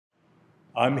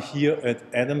I'm here at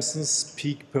Adamson's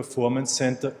Peak Performance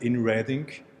Center in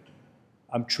Reading.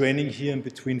 I'm training here in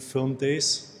between film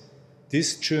days.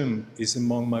 This gym is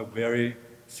among my very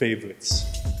favorites.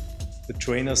 The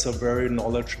trainers are very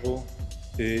knowledgeable.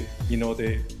 They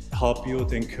help you,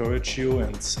 they encourage you,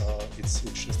 and it's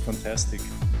just fantastic.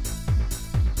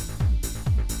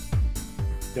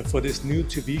 Yeah, for this new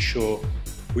TV show,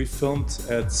 we filmed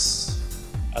at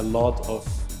a lot of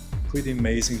pretty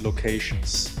amazing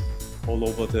locations all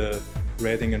over the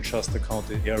Reading and Shasta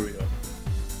County area.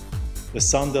 The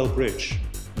Sundell Bridge,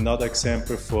 another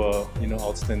example for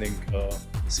outstanding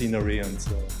scenery, and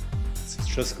it's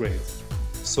just great.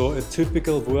 So a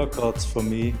typical workout for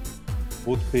me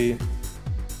would be,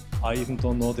 I even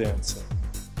don't know the answer,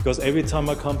 because every time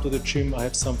I come to the gym I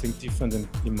have something different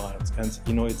in mind, and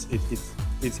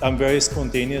I'm very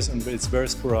spontaneous and it's very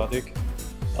sporadic.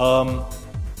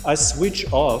 I switch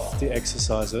off the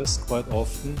exercises quite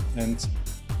often, and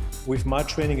with my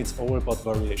training it's all about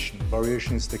variation.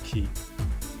 Variation is the key.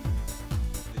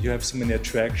 You have so many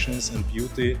attractions and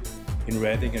beauty in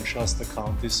Reading and Shasta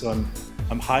County, so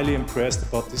I'm highly impressed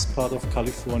about this part of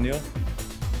California,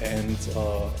 and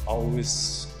I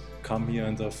always come here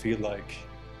and I feel like,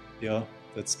 yeah,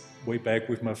 that's way back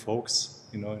with my folks,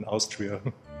 in Austria.